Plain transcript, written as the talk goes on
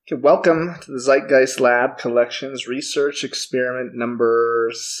Welcome to the Zeitgeist Lab Collections Research Experiment number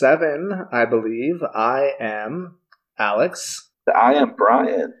 7, I believe. I am Alex. I am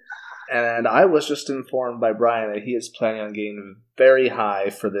Brian. And I was just informed by Brian that he is planning on getting very high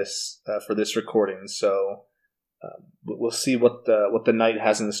for this recording. So we'll see what the night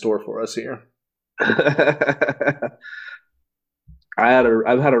has in store for us here. I've had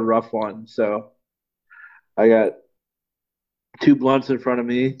a rough one, so I got 2 blunts in front of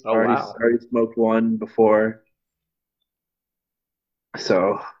me. Oh, wow. Already smoked one before,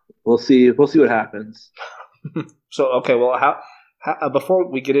 so we'll see what happens. So okay, well, how before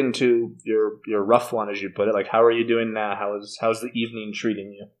we get into your rough one, as you put it, like how are you doing now? How's the evening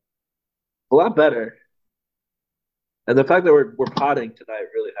treating you? A lot better, and the fact that we're potting tonight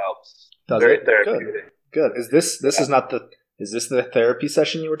really helps. Does Very it? therapeutic. Good. Is this is this the therapy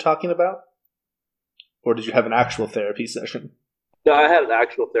session you were talking about, or did you have an actual therapy session? No, I had an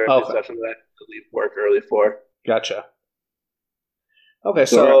actual therapy Okay. session that I had to leave work early for. Gotcha. Okay,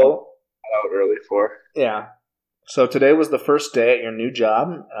 So so out early for. yeah. So today was the first day at your new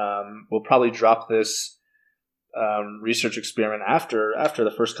job. We'll probably drop this research experiment after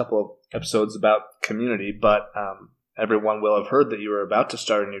the first couple of episodes about community, but everyone will have heard that you were about to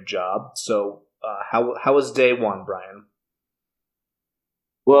start a new job. So how was day one, Brian?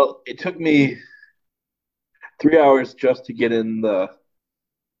 Well, it took me 3 hours just to get in the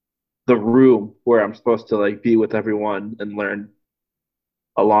room where I'm supposed to like be with everyone and learn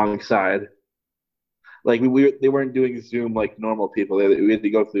alongside. Like they weren't doing Zoom like normal people. We had to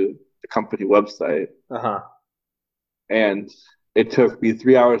go through the company website, Uh-huh. and it took me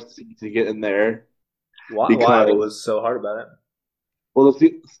 3 hours to get in there Why? What because was so hard about it?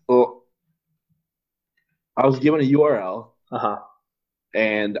 well, I was given a URL Uh-huh.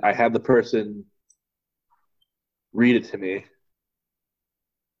 and I had the person read it to me,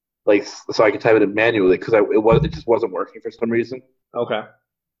 like so I could type it in manually because it just wasn't working for some reason Okay.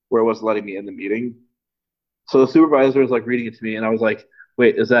 where it wasn't letting me in the meeting. So the supervisor was like reading it to me, and I was like,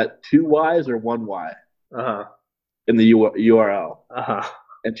 "Wait, is that 2 Y's or 1 Y Uh-huh. in the URL?" Uh-huh.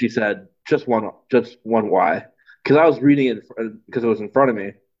 And she said, "Just one Y," because I was reading it because it was in front of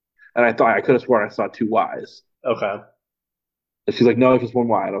me, and I thought I could have sworn I saw 2 Y's. Okay. And she's like, "No, it's just 1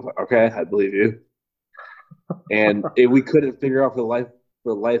 Y," and I was like, "Okay, I believe you." And we couldn't figure out for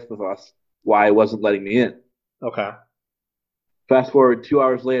the life of us why it wasn't letting me in. Okay. Fast forward 2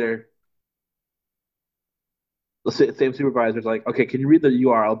 hours later, the same supervisor's like, "Okay, can you read the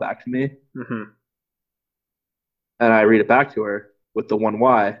URL back to me?" Mm-hmm. And I read it back to her with the 1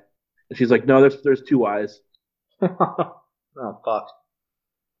 Y, and she's like, "No, there's 2 Y's." Oh, fuck.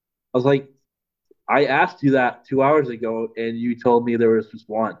 I was like, "I asked you that 2 hours ago, and you told me there was just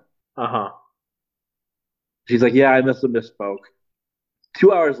one." Uh-huh. She's like, "Yeah, I must have misspoke."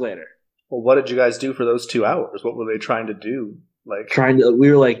 2 hours later, Well, what did you guys do for those 2 hours? What were they trying to do? Like,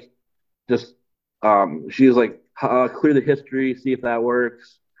 we were like, just, she was like, "Clear the history, see if that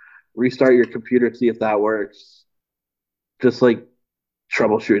works. Restart your computer, see if that works." Just like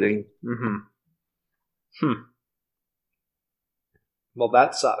troubleshooting. mm-hmm. Hmm. Well,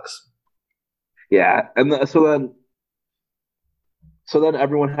 that sucks. Yeah, and so then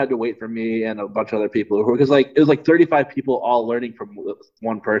everyone had to wait for me and a bunch of other people because like it was like 35 people all learning from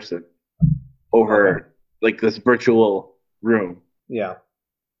one person Okay. over like this virtual room, Yeah.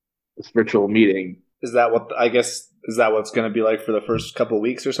 this virtual meeting. Is that what's going to be like for the first couple of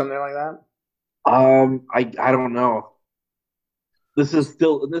weeks or something like that? I don't know. This is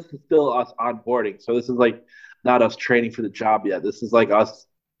still us onboarding. So this is like not us training for the job yet. This is like us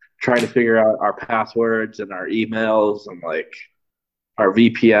trying to figure out our passwords and our emails and like our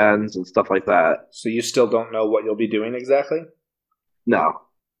VPNs and stuff like that. So you still don't know what you'll be doing exactly? No.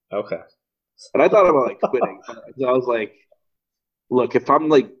 Okay. And I thought about like quitting, but I was like, look, if I'm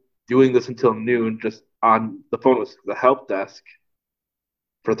like doing this until noon just on the phone with the help desk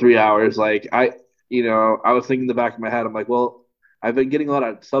for 3 hours, like I was thinking in the back of my head, I'm like, well, I've been getting a lot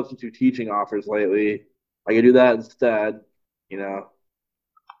of substitute teaching offers lately. I could do that instead, you know.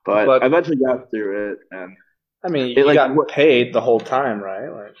 But I But eventually got through it, and I mean, it you like, got paid the whole time, right?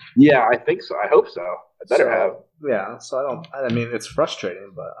 Like, yeah, I think so. I hope so. I better have. so yeah. So I mean, it's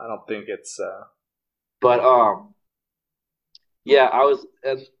frustrating, but I don't think it's. But yeah,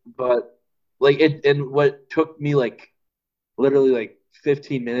 but like it, and what took me like literally like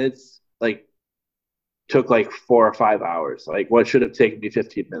 15 minutes, like took like 4 or 5 hours. Like what should have taken me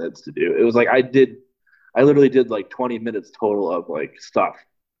 15 minutes to do. It was like I literally did like 20 minutes total of like stuff.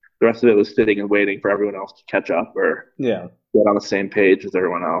 The rest of it was sitting and waiting for everyone else to catch up or Yeah. get on the same page with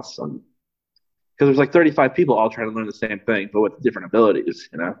everyone else. because there's like 35 people all trying to learn the same thing, but with different abilities,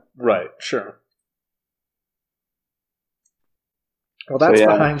 you know? Right. Sure. Well, So that's yeah,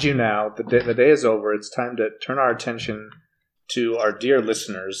 behind you now. The day is over. It's time to turn our attention to our dear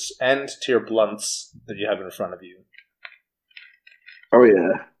listeners and to your blunts that you have in front of you. oh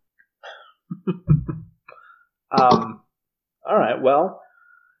yeah. All right. Well,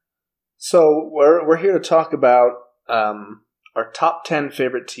 so we're here to talk about our top 10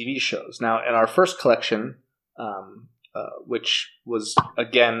 favorite TV shows. Now, in our first collection, which was,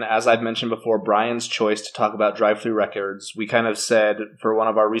 again, as I've mentioned before, Brian's choice to talk about Drive-Thru Records, we kind of said for one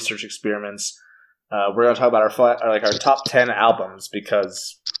of our research experiments, we're going to talk about our top 10 albums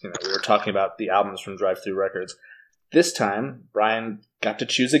because we were talking about the albums from Drive-Thru Records. This time, Brian got to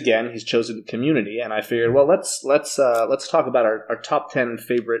choose again. He's chosen Community, and I figured, well, let's talk about our top 10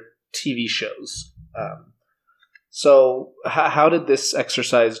 favorite TV shows. So, how did this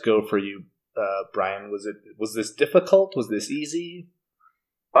exercise go for you, Brian? Was this difficult? Was this easy?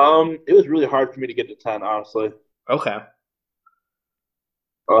 It was really hard for me to get to 10, honestly. Okay.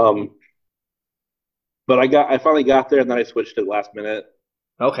 But I finally got there, and then I switched it last minute.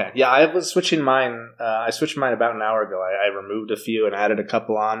 Okay. Yeah, I was switching mine. I switched mine about an hour ago. I removed a few and added a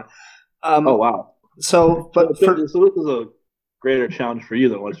couple on. Oh wow! So, but so this is a greater challenge for you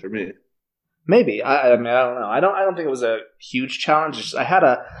than it was for me. Maybe. I mean, I don't know. I don't think it was a huge challenge. I had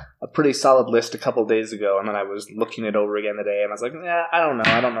a pretty solid list a couple days ago, and then I was looking it over again today, and I was like, I don't know.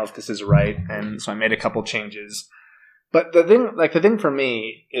 I don't know if this is right, and so I made a couple changes. But the thing for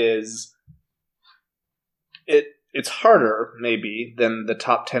me is, it's harder maybe than the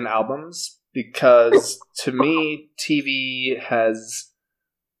top 10 albums because to me, TV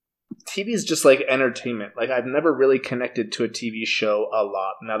is just like entertainment. Like I've never really connected to a TV show a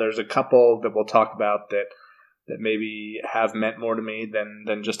lot. Now there's a couple that we'll talk about that maybe have meant more to me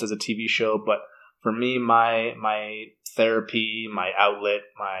than just as a TV show. But for me, my therapy, my outlet,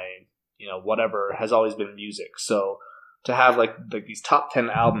 my whatever has always been music. So to have like these top 10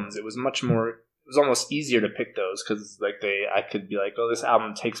 albums, it was almost easier to pick those because I could be like, oh, this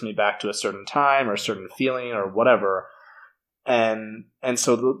album takes me back to a certain time or a certain feeling or whatever. And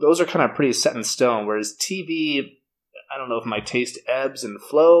so those are kind of pretty set in stone. Whereas TV, I don't know if my taste ebbs and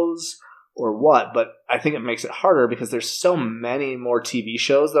flows or what, but I think it makes it harder because there's so many more TV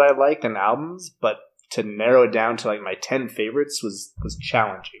shows that I like than albums. But to narrow it down to like my 10 favorites was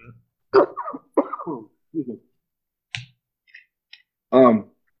challenging.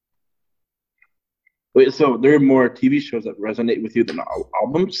 Wait, so there are more TV shows that resonate with you than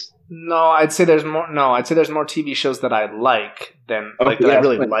albums? No, I'd say there's more. No, I'd say there's more TV shows that I like than I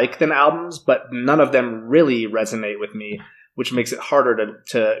really like than albums, but none of them really resonate with me, which makes it harder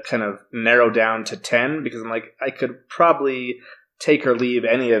to kind of narrow down to 10 because I'm like I could probably take or leave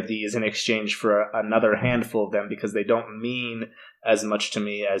any of these in exchange for another handful of them because they don't mean as much to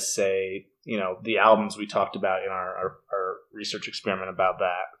me as say the albums we talked about in our research experiment about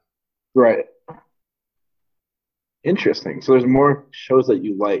that. Right. Interesting. So there's more shows that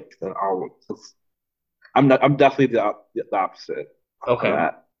you like than albums. I'm definitely the opposite. Okay.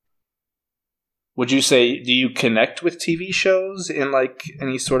 That. Would you say do you connect with TV shows in like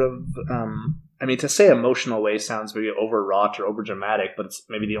any sort of I mean to say emotional way sounds very overwrought or overdramatic, but it's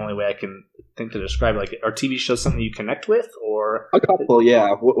maybe the only way I can think to describe it. Like are TV shows something you connect with or a couple,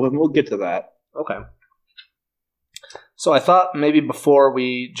 yeah. We'll get to that. Okay. So I thought maybe before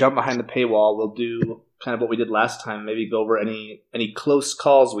we jump behind the paywall, we'll do kind of what we did last time, maybe go over any close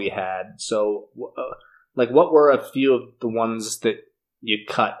calls we had. So, what were a few of the ones that you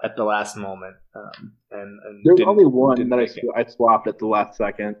cut at the last moment? And there's only one that I swapped at the last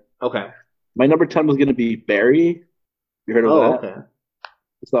second. Okay. My number 10 was going to be Barry. You heard of that? Okay.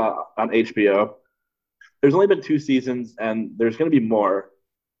 It's on HBO. There's only been 2 seasons, and there's going to be more.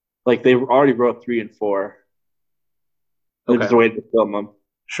 Like, they already wrote 3 and 4. They're just waiting to film them.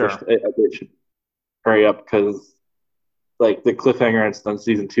 Sure. They should hurry up because like the cliffhanger on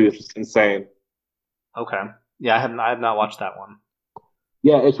season 2 is just insane. Okay. Yeah, I have not watched that one.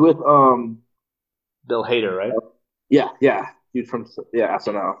 Yeah, it's with Bill Hader, right? Yeah. Dude from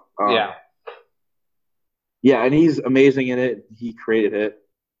SNL. Yeah. Yeah, and he's amazing in it. He created it.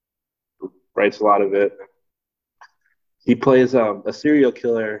 Writes a lot of it. He plays a serial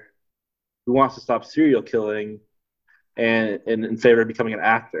killer who wants to stop serial killing and in favor of becoming an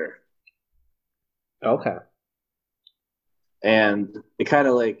actor. Okay. And it kind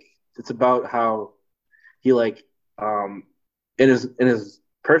of like it's about how he like in his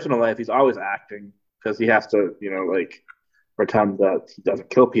personal life he's always acting because he has to like pretend that he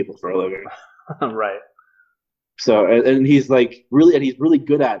doesn't kill people for a living. Right. So and he's like really and he's really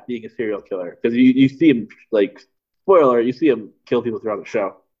good at being a serial killer because you see him like spoiler you see him kill people throughout the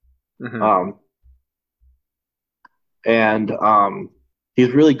show. Hmm. Um, and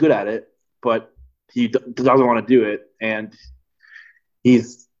he's really good at it, but doesn't want to do it, and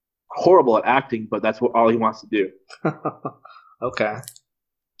he's horrible at acting, but that's what all he wants to do. Okay.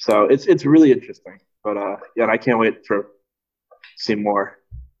 So it's really interesting. But yeah, I can't wait to see more.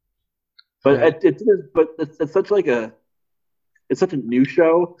 But Yeah. but it's such like a it's such a new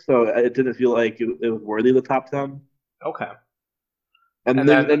show, so it didn't feel like it was worthy of the top 10. Okay. And And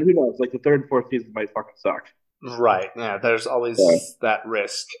then then, and who knows? Like the third and fourth season might fucking suck. right, yeah, there's So, always that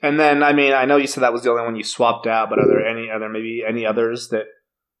risk. And then, I mean, I know you said that was the only one you swapped out, but are there maybe any others that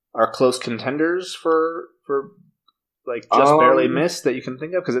are close contenders for like just barely um, missed that you can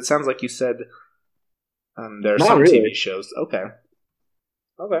think of? Because it sounds like you said there are not some TV really. shows. Okay.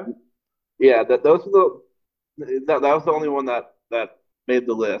 Okay. Yeah, that was the only one that made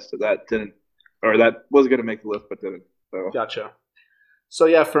the list that didn't or that was going to make the list but didn't. So Gotcha. So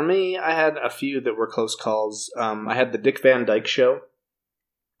yeah, for me, I had a few that were close calls. I had the Dick Van Dyke Show.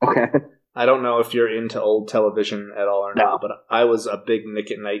 okay, I don't know if you're into old television at all or no, not, but I was a big Nick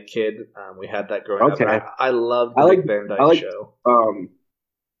at Night kid. We had that growing up, and okay. I loved I the like Dick Van I Dyke like Show.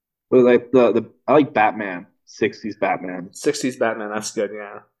 like the I like Batman, 60s Batman. 60s Batman, that's good,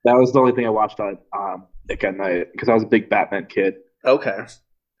 yeah. That was the only thing I watched on Nick at Night because I was a big Batman kid. Okay.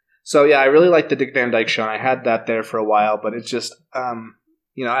 So yeah, I really liked the Dick Van Dyke Show, and I had that there for a while, but it's just, I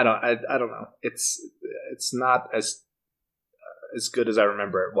don't know. It's not as good as I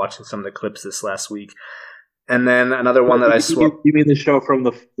remember it watching some of the clips this last week. And then another one that I swapped. You mean the show from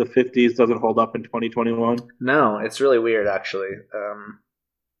the 50s doesn't hold up in 2021? No, it's really weird, actually.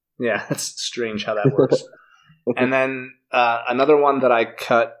 Yeah, it's strange how that works. And then another one that I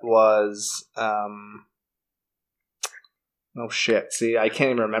cut was oh shit. See, I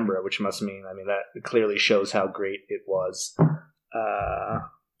can't even remember it, which must mean that clearly shows how great it was. I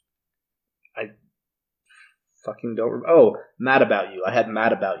fucking don't remember. Oh, Mad About You. I had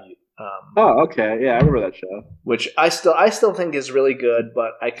Mad About You. Oh, okay. Yeah, I remember that show. Which I still think is really good,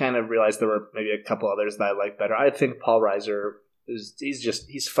 but I kind of realized there were maybe a couple others that I like better. I think Paul Reiser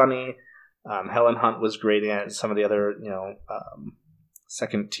he's funny. Helen Hunt was great in it. Some of the other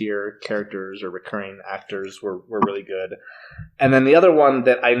second tier characters or recurring actors were really good. And then the other one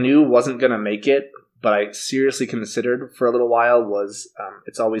that I knew wasn't going to make it, but I seriously considered for a little while was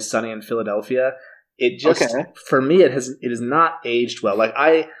It's Always Sunny in Philadelphia. It just for me it is not aged well. Like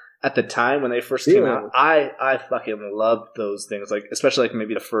at the time when they first came out, I fucking loved those things. Like especially like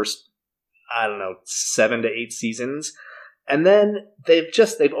maybe the first, I don't know, 7 to 8 seasons. And then they've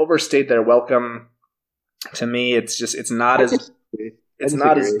overstayed their welcome. To me, it's not as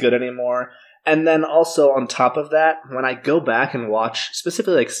good anymore. And then also on top of that, when I go back and watch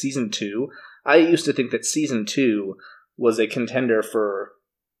specifically like season 2, I used to think that season 2 was a contender for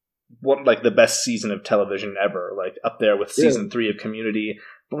what like the best season of television ever, like up there with season 3 of Community.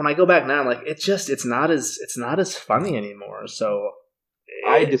 But when I go back now, I'm like it's not as funny anymore. So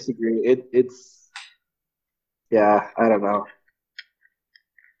I disagree. It's yeah, I don't know.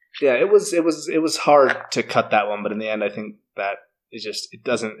 Yeah, it was hard to cut that one, but in the end, I think that it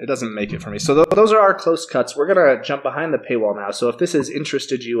doesn't make it for me. So those are our close cuts. We're gonna jump behind the paywall now. So if this has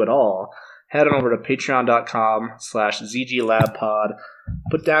interested you at all, head on over to patreon.com/ZGLabPod.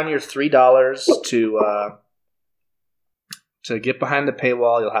 Put down your $3 to get behind the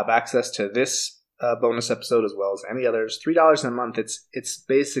paywall. You'll have access to this bonus episode as well as any others. $3 a month. It's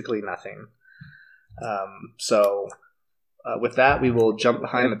basically nothing. So with that, we will jump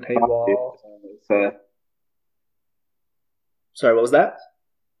behind the paywall. Sorry, what was that?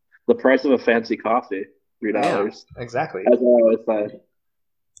 The price of a fancy coffee, $3. Yeah, exactly. As I always say.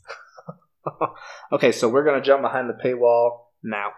 Okay, so we're going to jump behind the paywall now.